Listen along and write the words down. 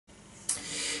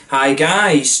Hi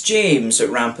guys, James at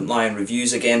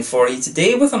RampantLionReviews again for you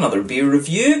today with another beer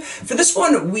review. For this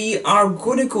one we are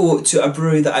going to go to a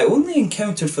brewery that I only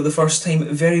encountered for the first time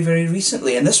very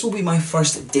recently, and this will be my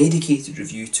first dedicated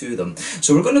review to them.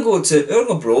 So we're going to go to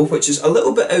Örebro, which is a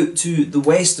little bit out to the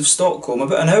west of Stockholm,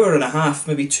 about an hour and a half,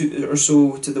 maybe two or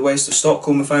so to the west of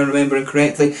Stockholm if I'm remembering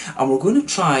correctly, and we're going to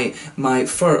try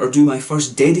do my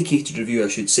first dedicated review I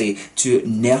should say to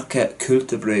Närke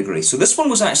Kulturbryggeri. So this one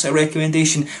was actually a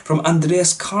recommendation from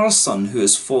Andreas Karlsson, who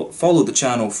has followed the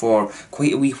channel for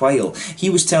quite a wee while. He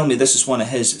was telling me this is one of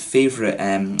his favourite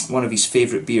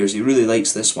beers. He really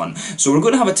likes this one. So we're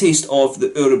going to have a taste of the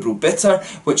Örebro Bitter,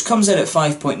 which comes in at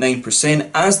 5.9%.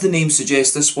 As the name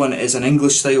suggests, this one is an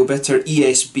English style bitter,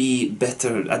 ESB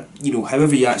bitter,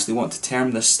 however you actually want to term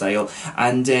this style.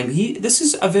 And this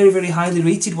is a very highly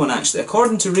rated one actually.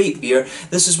 According to Rate Beer,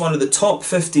 this is one of the top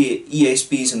 50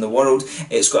 ESBs in the world.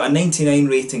 It's got a 99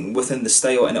 rating within the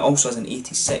style, and it also has an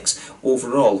 86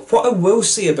 overall. What I will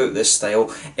say about this style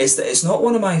is that it's not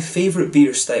one of my favourite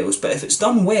beer styles, but if it's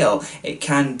done well, it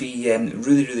can be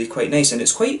really quite nice. And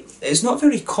it's not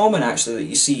very common actually that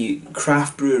you see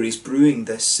craft breweries brewing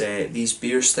these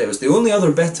beer styles. The only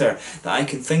other bitter that I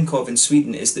can think of in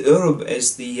Sweden is the Videro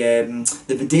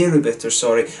bitter,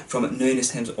 from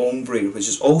Nynäshamns Ångbryggeri, which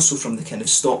is also from the kind of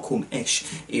Stockholm-ish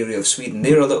area of Sweden.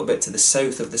 They're a little bit to the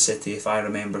south of the city, if I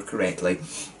remember correctly.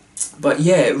 But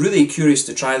yeah, really curious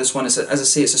to try this one. As I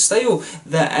say, it's a style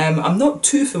that I'm not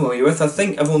too familiar with. I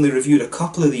think I've only reviewed a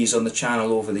couple of these on the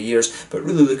channel over the years, but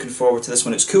really looking forward to this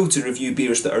one. It's cool to review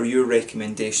beers that are your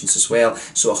recommendations as well,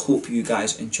 so I hope you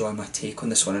guys enjoy my take on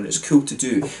this one, and it's cool to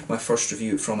do my first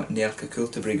review from Närke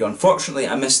Kulturbryggeri. Unfortunately,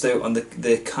 I missed out on the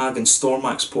Kagen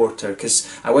Stormax Porter because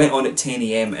I went on at 10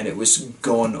 AM and it was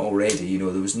gone already. There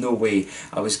was no way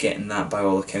I was getting that by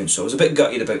all accounts, so I was a bit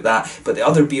gutted about that. But the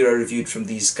other beer I reviewed from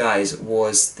these guys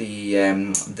was the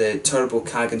Turbo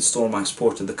Kagen Stormax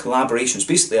Porter, the collaboration. It's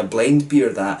basically a blend beer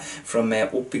that from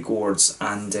Opigårds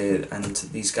and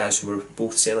these guys who were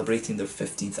both celebrating their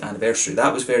 15th anniversary.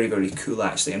 That was very cool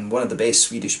actually, and one of the best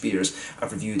Swedish beers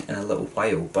I've reviewed in a little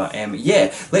while. But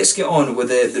yeah, let's get on with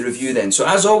the review then. So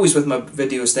as always with my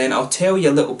videos then, I'll tell you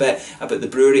a little bit about the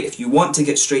brewery. If you want to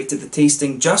get straight to the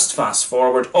tasting, just fast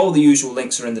forward. All the usual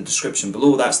links are in the description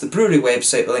below. That's the brewery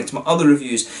website, the link to my other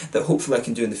reviews that hopefully I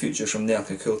can do in the future from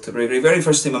Närke Kulturbryggeri. Very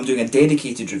first time I'm doing a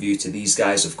dedicated review to these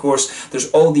guys, of course.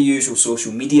 There's all the usual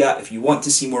social media. If you want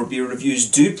to see more beer reviews,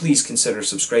 do please consider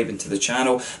subscribing to the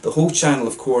channel. The whole channel,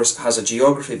 of course, has a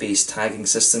geography-based tagging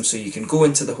system, so you can go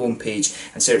into the homepage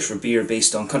and search for beer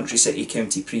based on country, city,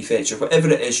 county, prefecture, whatever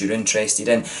it is you're interested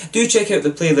in. Do check out the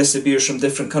playlist of beers from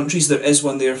different countries. There is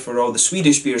one there for all the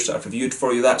Swedish beers that I've reviewed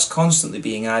for you. That's constantly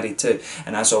being added to.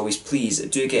 And as always, please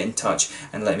do get in touch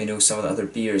and let me know some of the other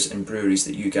beers and breweries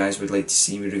that you guys would like to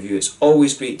see me review. It's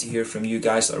always great to hear from you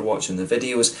guys that are watching the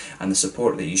videos, and the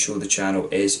support that you show the channel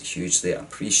is hugely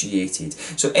appreciated.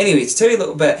 So anyway, to tell you a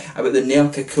little bit about the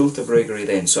Närke Kulturbryggeri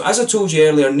then. So as I told you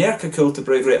earlier, Närke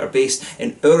Kulturbryggeri are based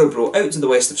in Örebro, out to the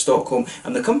west of Stockholm,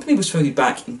 and the company was founded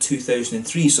back in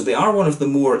 2003, so they are one of the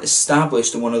more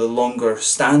established and one of the longer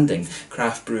standing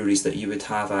craft breweries that you would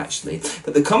have actually.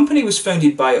 But the company was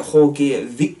founded by Håge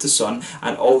Viktorsson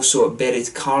and also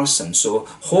Berit Karlsson. So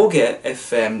Håge,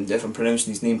 if I'm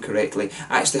pronouncing his name correctly,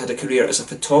 actually had a career as a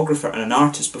photographer and an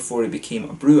artist before he became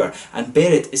a brewer, and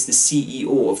Berit is the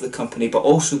CEO of the company but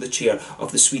also the chair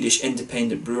of the Swedish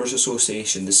Independent Brewers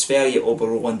Association, the Sverige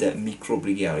Oberoende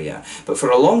Mikrobryggerier. But for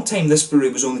a long time this brewery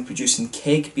was only producing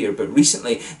keg beer, but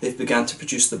recently they've begun to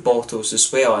produce the bottles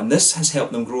as well, and this has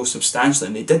helped them grow substantially,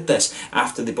 and they did this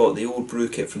after they bought the old brew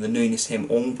kit from the Nynäshamns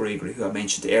Ångbryggeri, who I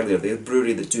mentioned earlier, the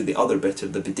brewery that do the other bitter,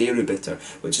 the Videro bitter,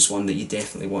 which is one that you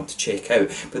definitely want to check out.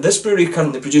 But this brewery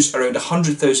currently produce around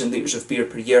 100,000 litres of beer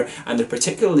per year, and they're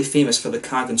particularly famous for the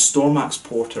Kagen Stormax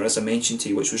Porter, as I mentioned to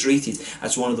you, which was rated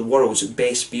as one of the world's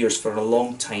best beers for a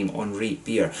long time on Rate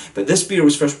Beer. But this beer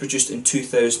was first produced in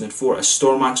 2004 as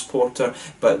Stormax Porter,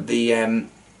 but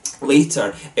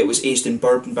later it was aged in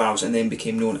bourbon barrels and then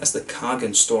became known as the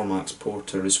Kagen Stormax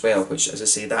Porter as well, which, as I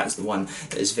say, that is the one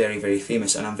that is very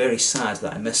famous, and I'm very sad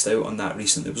that I missed out on that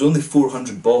recently. There was only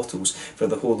 400 bottles for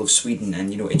the whole of Sweden,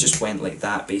 and it just went like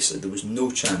that basically. There was no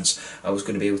chance I was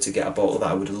going to be able to get a bottle of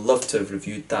that. I would have loved to have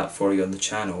reviewed that for you on the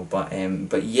channel,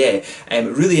 but yeah,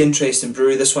 really interesting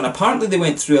brewery, this one. Apparently they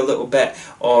went through a little bit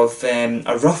of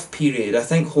a rough period. I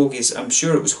think I'm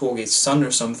sure it was Håge's son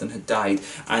or something had died,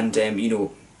 and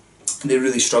they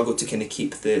really struggled to kind of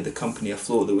keep the company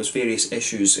afloat. There was various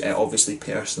issues, obviously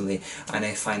personally and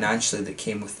financially, that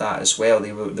came with that as well.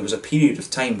 There was a period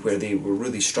of time where they were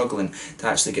really struggling to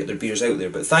actually get their beers out there,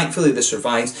 but thankfully they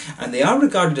survived, and they are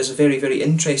regarded as a very, very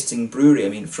interesting brewery. I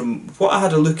mean, from what I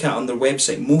had a look at on their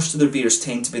website, most of their beers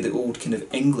tend to be the old kind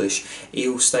of English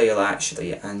ale style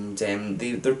actually, and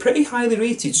they're pretty highly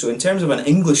rated. So in terms of an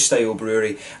English style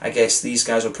brewery, I guess these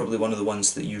guys are probably one of the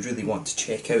ones that you really want to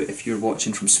check out if you're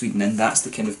watching from Sweden and that's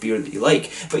the kind of beer that you like.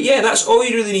 But yeah, that's all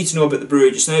you really need to know about the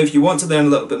brewery just now. If you want to learn a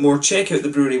little bit more, check out the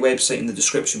brewery website in the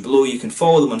description below. You can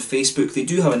follow them on Facebook. They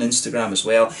do have an Instagram as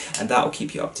well, and that will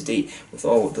keep you up to date with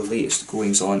all the latest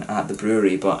goings on at the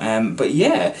brewery. But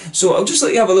yeah, so I'll just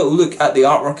let you have a little look at the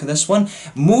artwork of this one.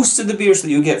 Most of the beers that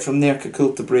you get from Närke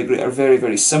Kulturbryggeri are very,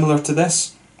 very similar to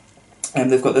this.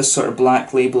 And they've got this sort of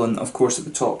black label, and of course at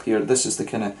the top here, this is the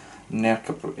kind of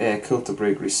Närke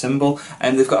Kulturbryggeri symbol,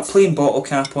 and they've got a plain bottle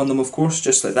cap on them, of course,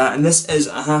 just like that. And this is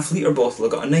a half-litre bottle. I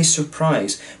got a nice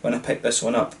surprise when I picked this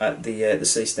one up at the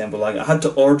Systembolaget. I had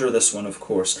to order this one, of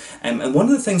course. And one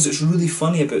of the things that's really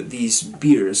funny about these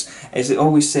beers is it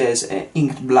always says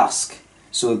Inget Blask.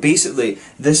 So basically,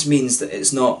 this means that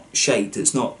it's not shite,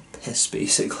 it's not piss,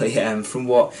 basically, from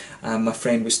what my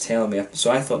friend was telling me.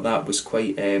 So I thought that was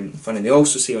quite funny. They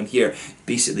also say on here,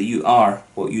 basically, you are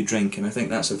what you drink, and I think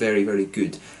that's a very, very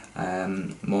good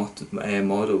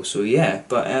model. So yeah,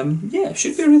 but yeah, it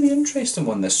should be a really interesting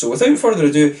one, this. So without further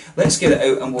ado, let's get it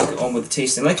out and we'll get on with the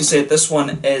tasting. Like I said, this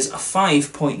one is a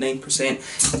 5.9%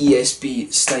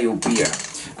 ESB style beer,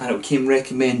 and it came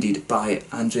recommended by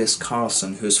Andreas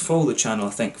Carlson, who has followed the channel, I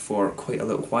think, for quite a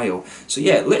little while. So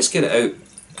yeah, let's get it out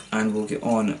and we'll get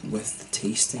on with the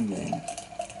tasting then.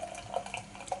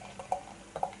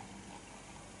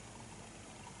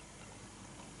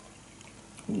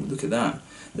 Ooh, look at that.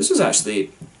 This is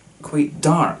actually quite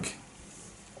dark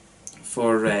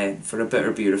for a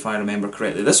bitter beer, if I remember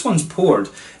correctly. This one's poured.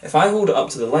 If I hold it up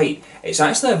to the light, it's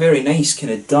actually a very nice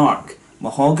kind of dark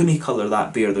mahogany colour,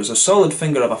 that beer. There's a solid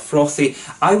finger of a frothy,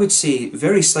 I would say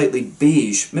very slightly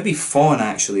beige, maybe fawn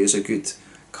actually is a good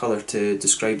colour to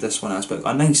describe this one as, but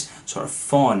a nice sort of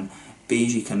fawn,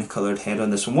 beigey kind of coloured head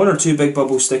on this one. One or two big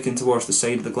bubbles sticking towards the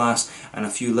side of the glass, and a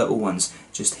few little ones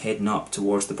just heading up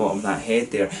towards the bottom of that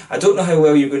head there. I don't know how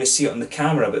well you're going to see it on the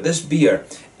camera, but this beer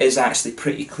is actually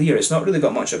pretty clear. It's not really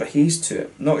got much of a haze to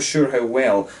it. Not sure how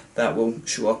well that will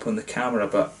show up on the camera,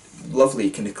 but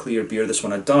lovely kind of clear beer, this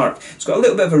one. A dark, it's got a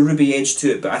little bit of a ruby edge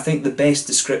to it, but I think the best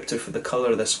descriptor for the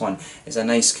colour of this one is a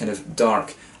nice kind of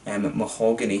dark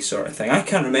mahogany sort of thing. I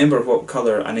can't remember what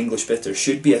colour an English bitter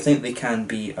should be. I think they can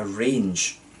be a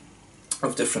range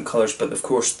of different colours, but of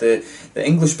course the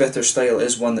English bitter style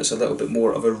is one that's a little bit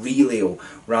more of a real ale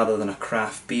rather than a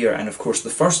craft beer. And of course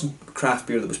the first craft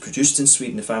beer that was produced in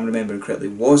Sweden, if I'm remembering correctly,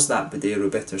 was that Bodero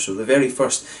bitter. So the very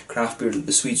first craft beer that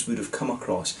the Swedes would have come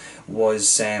across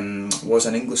was an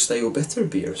English style bitter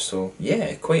beer. So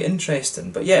yeah, quite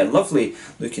interesting. But yeah, lovely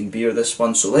looking beer, this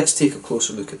one. So let's take a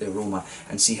closer look at the aroma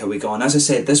and see how we go. And as I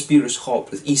said, this beer is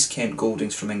hopped with East Kent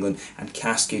Goldings from England and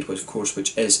Cascade, which of course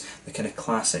is the kind of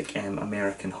classic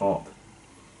American hop.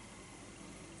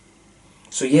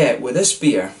 So yeah, with this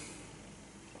beer,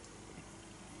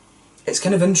 it's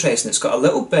kind of interesting. It's got a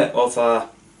little bit of a,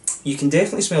 you can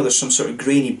definitely smell there's some sort of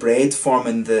grainy bread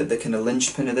forming the kind of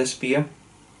linchpin of this beer.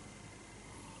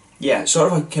 Yeah,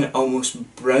 sort of a kind of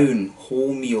almost brown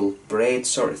wholemeal bread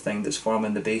sort of thing that's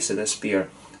forming the base of this beer.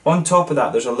 On top of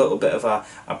that, there's a little bit of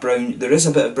a brown, there is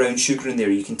a bit of brown sugar in there.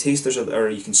 You can taste or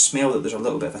you can smell that there's a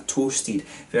little bit of a toasted,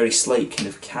 very slight kind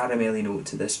of caramelly note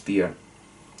to this beer.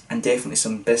 And definitely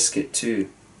some biscuit too.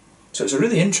 So it's a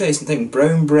really interesting thing.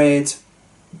 Brown bread,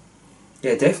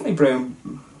 yeah, definitely brown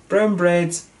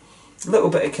bread, a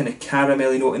little bit of kind of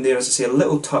caramelly note in there, as I say, a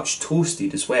little touch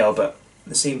toasted as well, but at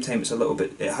the same time it's a little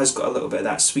bit, it has got a little bit of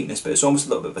that sweetness, but it's almost a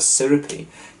little bit of a syrupy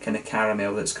kind of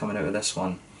caramel that's coming out of this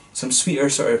one. Some sweeter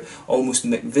sort of almost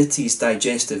McVitie's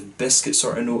digestive biscuit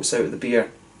sort of notes out of the beer.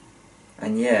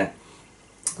 And yeah,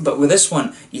 but with this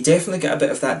one you definitely get a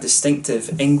bit of that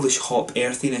distinctive English hop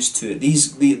earthiness to it.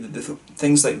 The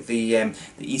things like the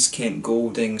East Kent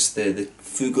Goldings, the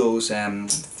Fugels, I'm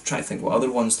trying to think what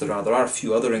other ones there are. There are a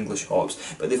few other English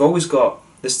hops, but they've always got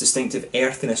this distinctive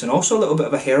earthiness and also a little bit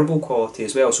of a herbal quality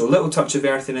as well. So a little touch of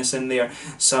earthiness in there,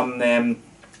 some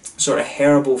sort of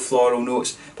herbal floral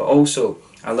notes, but also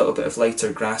a little bit of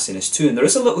lighter grassiness too. And there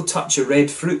is a little touch of red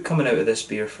fruit coming out of this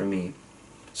beer for me.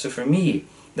 So for me,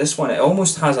 this one, it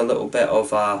almost has a little bit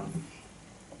of a,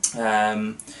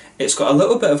 it's got a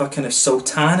little bit of a kind of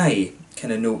sultana-y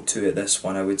kind of note to it, this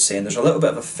one, I would say. And there's a little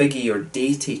bit of a figgy or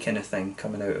datey kind of thing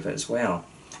coming out of it as well.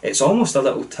 It's almost a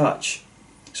little touch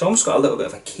It's almost got a little bit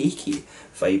of a cakey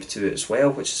vibe to it as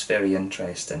well, which is very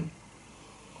interesting.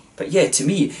 But yeah, to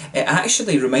me, it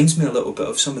actually reminds me a little bit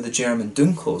of some of the German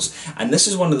Dunkels, and this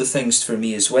is one of the things for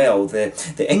me as well.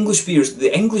 The English beers,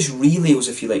 the English real ales,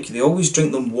 if you like, they always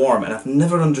drink them warm, and I've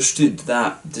never understood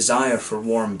that desire for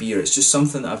warm beer. It's just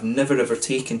something that I've never ever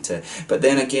taken to. But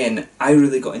then again, I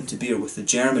really got into beer with the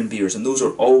German beers, and those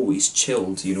are always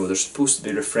chilled. You know, they're supposed to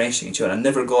be refreshing and chilled. I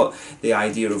never got the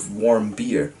idea of warm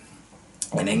beer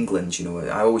in England. You know,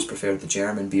 I always preferred the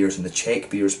German beers, and the Czech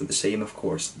beers were the same, of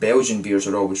course. Belgian beers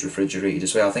are always refrigerated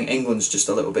as well. I think England's just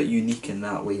a little bit unique in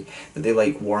that way, that they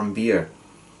like warm beer.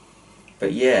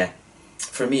 But yeah,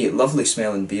 for me, lovely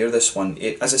smelling beer, this one.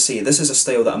 As I say, this is a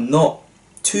style that I'm not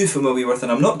too familiar with,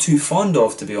 and I'm not too fond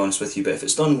of, to be honest with you, but if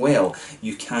it's done well,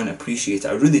 you can appreciate it.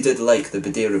 I really did like the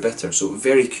Badera Bitter, so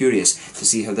very curious to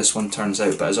see how this one turns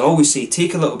out. But as I always say,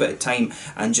 take a little bit of time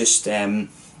and just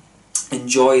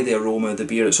enjoy the aroma of the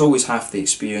beer. It's always half the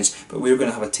experience, but we're going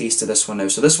to have a taste of this one now.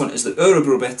 So this one is the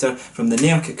Örebro Bitter from the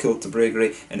Närke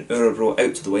Kulturbryggeri in Örebro,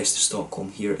 out to the west of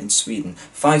Stockholm here in Sweden.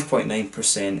 5.9%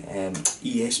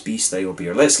 ESB style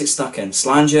beer. Let's get stuck in.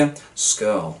 Slange,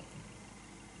 skål.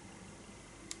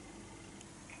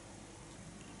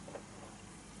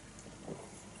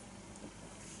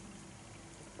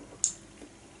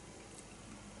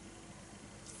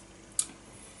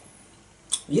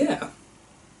 Yeah.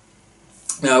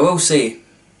 Now I will say,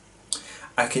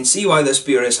 I can see why this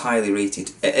beer is highly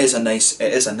rated. It is a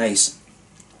nice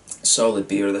solid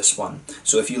beer, this one.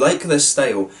 So if you like this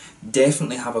style,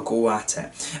 definitely have a go at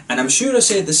it. And I'm sure I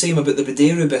said the same about the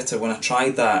Badera Bitter when I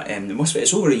tried that.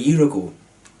 It's over a year ago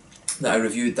that I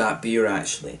reviewed that beer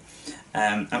actually.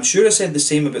 I'm sure I said the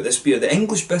same about this beer. The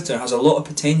English Bitter has a lot of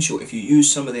potential if you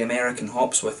use some of the American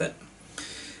hops with it.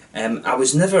 I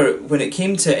was never, when it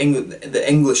came to the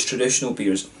English traditional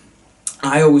beers,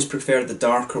 I always preferred the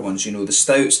darker ones, you know, the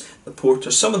stouts, the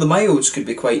porters. Some of the milds could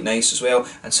be quite nice as well,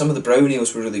 and some of the brown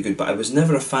ales were really good, but I was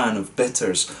never a fan of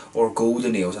bitters or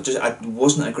golden ales. I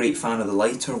wasn't a great fan of the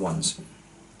lighter ones.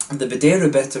 The Badera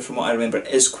Bitter, from what I remember,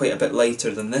 is quite a bit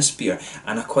lighter than this beer,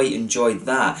 and I quite enjoyed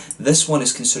that. This one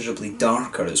is considerably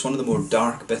darker. It's one of the more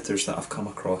dark bitters that I've come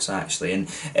across actually, and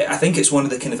I think it's one of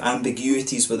the kind of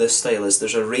ambiguities with this style is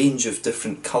there's a range of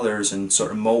different colours and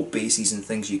sort of malt bases and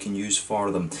things you can use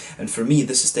for them, and for me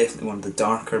this is definitely one of the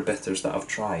darker bitters that I've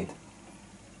tried.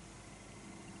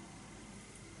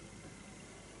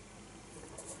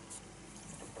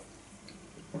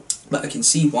 But I can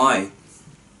see why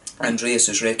Andreas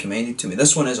has recommended to me.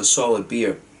 This one is a solid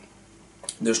beer.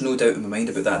 There's no doubt in my mind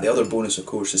about that. The other bonus, of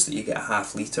course, is that you get a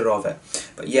half litre of it.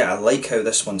 But yeah, I like how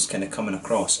this one's kind of coming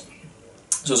across.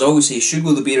 So as I always say,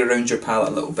 sugar the beer around your palate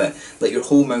a little bit. Let your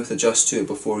whole mouth adjust to it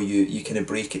before you kind of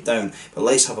break it down. But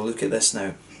let's have a look at this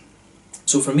now.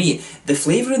 So for me, the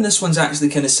flavour in this one's actually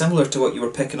kind of similar to what you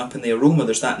were picking up in the aroma.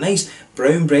 There's that nice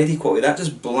brown bready quality, that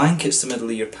just blankets the middle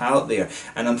of your palate there.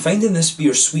 And I'm finding this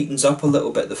beer sweetens up a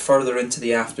little bit the further into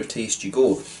the aftertaste you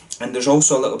go. And there's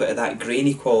also a little bit of that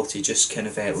grainy quality just kind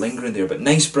of lingering there. But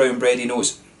nice brown bready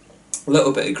notes, a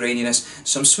little bit of graininess,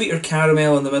 some sweeter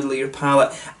caramel in the middle of your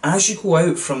palate. As you go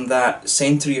out from that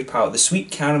centre of your palate, the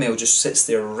sweet caramel just sits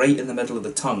there right in the middle of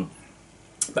the tongue.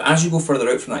 But as you go further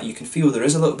out from that, you can feel there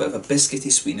is a little bit of a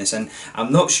biscuity sweetness, and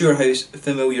I'm not sure how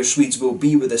familiar Swedes will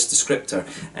be with this descriptor,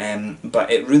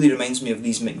 but it really reminds me of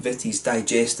these McVitie's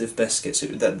digestive biscuits.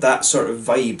 That sort of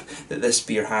vibe that this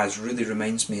beer has really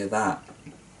reminds me of that.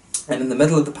 And in the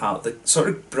middle of the palate, the sort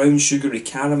of brown sugary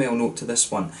caramel note to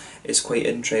this one is quite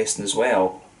interesting as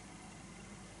well.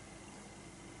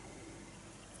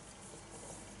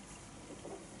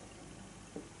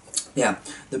 Yeah,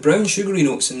 the brown sugary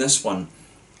notes in this one,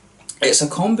 it's a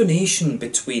combination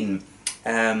between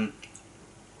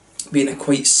being a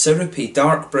quite syrupy,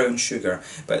 dark brown sugar,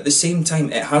 but at the same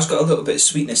time it has got a little bit of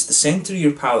sweetness. The centre of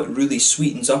your palate really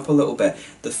sweetens up a little bit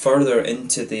the further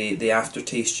into the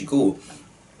aftertaste you go.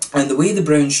 And the way the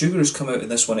brown sugar has come out in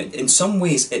this one, in some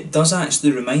ways it does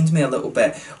actually remind me a little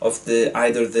bit of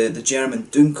either the German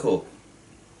Dunkel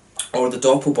or the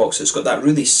Doppelbock. It's got that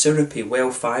really syrupy,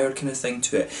 well-fired kind of thing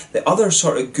to it. The other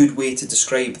sort of good way to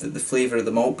describe the flavour of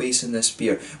the malt base in this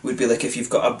beer would be like if you've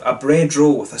got a bread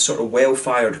roll with a sort of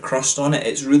well-fired crust on it.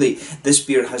 It's really, this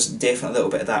beer has definitely a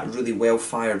little bit of that really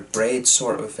well-fired bread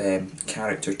sort of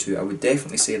character to it. I would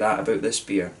definitely say that about this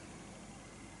beer.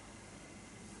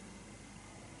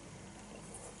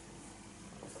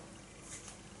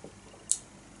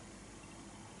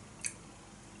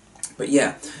 But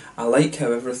yeah, I like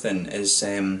how everything is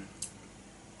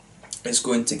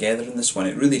going together in this one.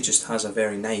 It really just has a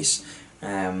very nice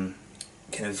kind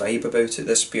of vibe about it,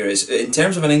 this beer. In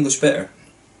terms of an English bitter,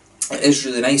 it is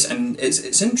really nice, and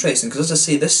it's interesting because, as I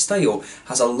say, this style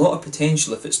has a lot of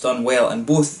potential if it's done well, and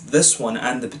both this one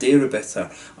and the Madeira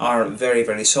bitter are very,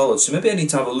 very solid. So maybe I need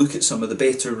to have a look at some of the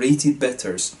better rated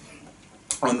bitters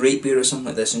on Rate Beer or something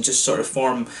like this, and just sort of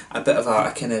form a bit of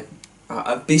a kind of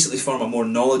basically form a more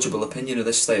knowledgeable opinion of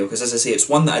this style, because, as I say, it's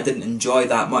one that I didn't enjoy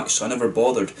that much, so I never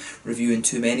bothered reviewing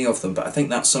too many of them. But I think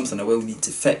that's something I will need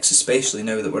to fix, especially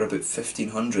now that we're about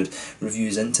 1,500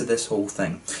 reviews into this whole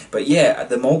thing. But yeah,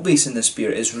 the malt base in this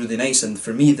beer is really nice, and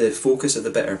for me the focus of the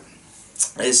bitter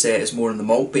is more on the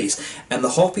malt base. And the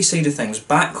hoppy side of things,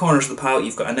 back corners of the palate,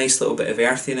 you've got a nice little bit of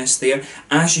earthiness there.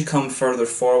 As you come further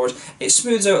forward, it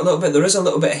smooths out a little bit. There is a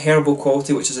little bit of herbal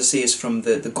quality, which, as I say, is from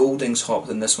the Goldings hop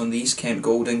in this one, the East Kent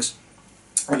Goldings.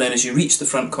 And then as you reach the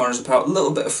front corners of the palate, a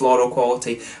little bit of floral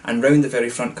quality, and round the very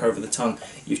front curve of the tongue,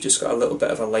 you've just got a little bit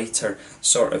of a lighter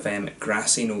sort of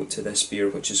grassy note to this beer,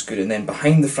 which is good. And then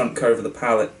behind the front curve of the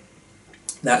palate,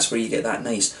 that's where you get that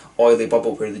nice oily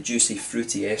bubble where the juicy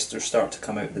fruity esters start to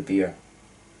come out of the beer.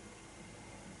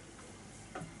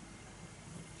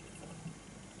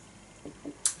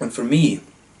 And for me,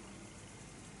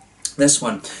 this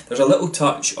one, there's a little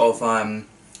touch of,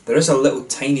 there is a little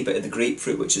tiny bit of the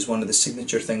grapefruit, which is one of the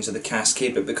signature things of the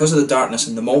Cascade, but because of the darkness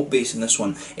and the malt base in this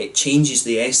one, it changes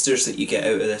the esters that you get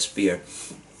out of this beer.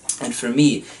 And for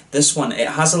me, this one, it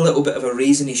has a little bit of a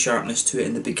raisiny sharpness to it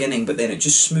in the beginning, but then it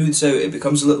just smooths out, it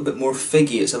becomes a little bit more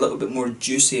figgy, it's a little bit more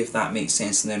juicy, if that makes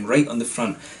sense. And then right on the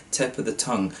front tip of the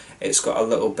tongue, it's got a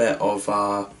little bit of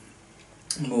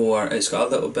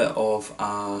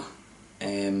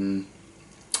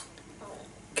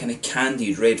kind of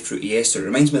candied red fruity ester. It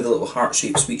reminds me of the little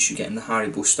heart-shaped sweets you get in the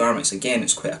Haribo Star Mix. Again,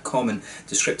 it's quite a common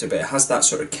descriptor, but it has that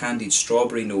sort of candied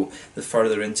strawberry note the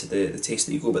further into the taste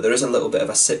that you go. But there is a little bit of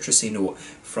a citrusy note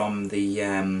from the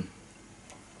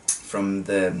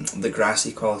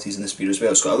grassy qualities in this beer as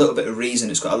well. It's got a little bit of raisin,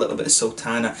 it's got a little bit of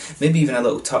sultana, maybe even a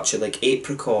little touch of like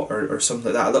apricot or something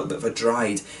like that, a little bit of a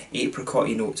dried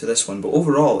apricot-y note to this one. But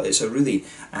overall, it's a really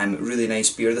really nice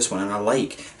beer, this one, and I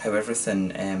like how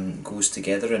everything goes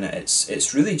together in it.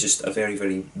 It's really just a very,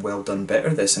 very well done bitter,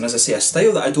 this, and as I say, a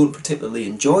style that I don't particularly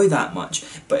enjoy that much,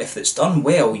 but if it's done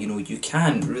well, you know, you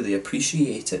can really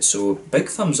appreciate it. So big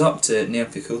thumbs up to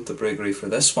Närke Kulturbryggeri for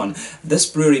this one. This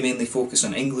brewery mainly focus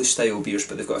on English style beers,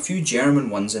 but they've got a few German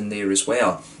ones in there as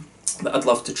well that I'd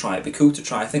love to try. It'd be cool to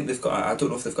try. I think they've got, I don't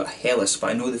know if they've got a Helles, but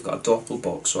I know they've got a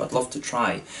Doppelbock, so I'd love to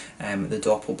try the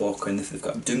Doppelbock, and if they've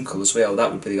got a Dunkel as well,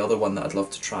 that would be the other one that I'd love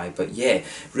to try. But yeah,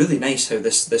 really nice how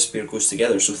this beer goes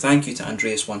together. So thank you to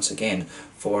Andreas once again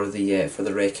for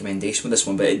the recommendation with this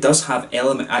one. But it does have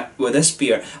with this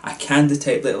beer, I can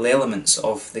detect little elements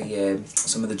of the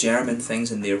some of the German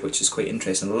things in there, which is quite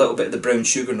interesting. A little bit of the brown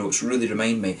sugar notes really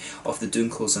remind me of the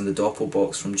Dunkels and the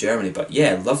Doppelbocks from Germany. But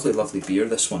yeah, lovely, lovely beer,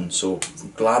 this one. So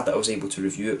I'm glad that I was able to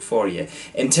review it for you.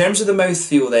 In terms of the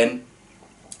mouthfeel then,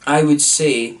 I would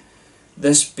say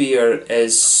this beer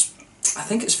is, I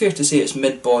think it's fair to say it's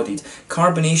mid-bodied.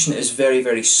 Carbonation is very,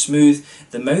 very smooth.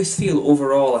 The mouthfeel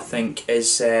overall, I think,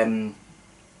 is it's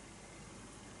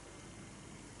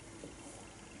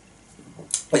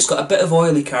got a bit of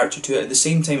oily character to it. At the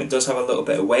same time, it does have a little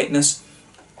bit of wetness.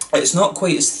 It's not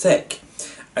quite as thick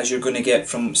as you're going to get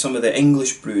from some of the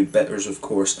English brewed bitters, of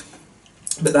course.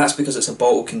 But that's because it's a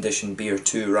bottle conditioned beer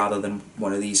too, rather than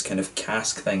one of these kind of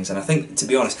cask things. And I think, to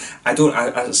be honest, as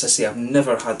I say, I've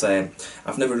never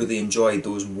really enjoyed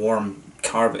those warm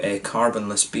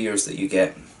carbonless beers that you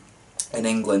get in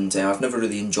England. I've never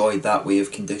really enjoyed that way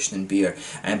of conditioning beer.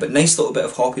 But nice little bit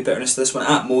of hoppy bitterness to this one.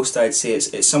 At most, I'd say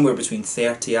it's somewhere between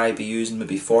 30 IBUs and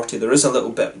maybe 40. There is a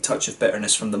little touch of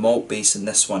bitterness from the malt base in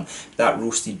this one, that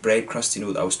roasted bread crusty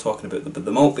note that I was talking about. But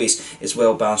the malt base is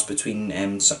well balanced between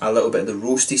a little bit of the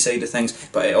roasty side of things,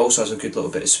 but it also has a good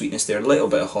little bit of sweetness there, a little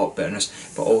bit of hot bitterness,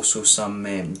 but also some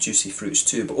juicy fruits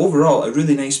too. But overall, a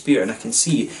really nice beer, and I can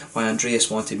see why Andreas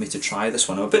wanted me to try this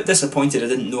one. I'm a bit disappointed I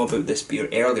didn't know about this beer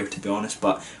earlier, to be honest.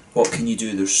 But what can you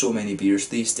do? There's so many beers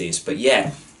these days. But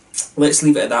yeah, let's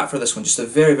leave it at that for this one. Just a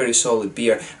very, very solid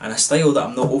beer, and a style that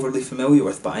I'm not overly familiar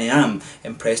with, but I am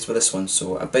impressed with this one.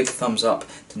 So a big thumbs up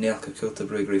to Närke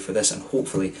Kulturbryggeri for this, and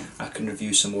hopefully I can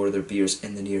review some more of their beers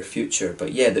in the near future.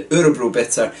 But yeah, the Örebro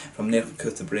bitter from Närke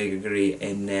Kulturbryggeri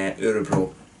in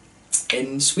Örebro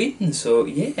in Sweden. So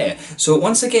yeah, so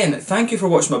once again, thank you for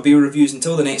watching my beer reviews.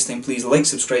 Until the next time, please like,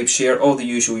 subscribe, share, all the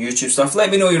usual YouTube stuff.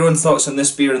 Let me know your own thoughts on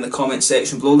this beer in the comment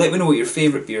section below. Let me know what your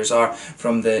favourite beers are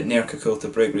from the Närke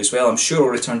Kulturbryggeri as well. I'm sure I'll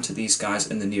return to these guys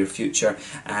in the near future.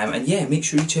 And yeah, make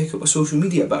sure you check out my social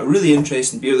media. But a really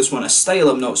interesting beer, this one, a style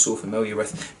I'm not so familiar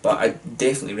with, but I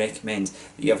definitely recommend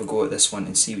that you have a go at this one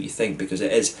and see what you think, because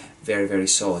it is very, very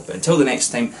solid. But until the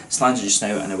next time, Slanger just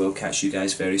now, and I will catch you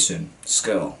guys very soon.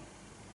 Skål.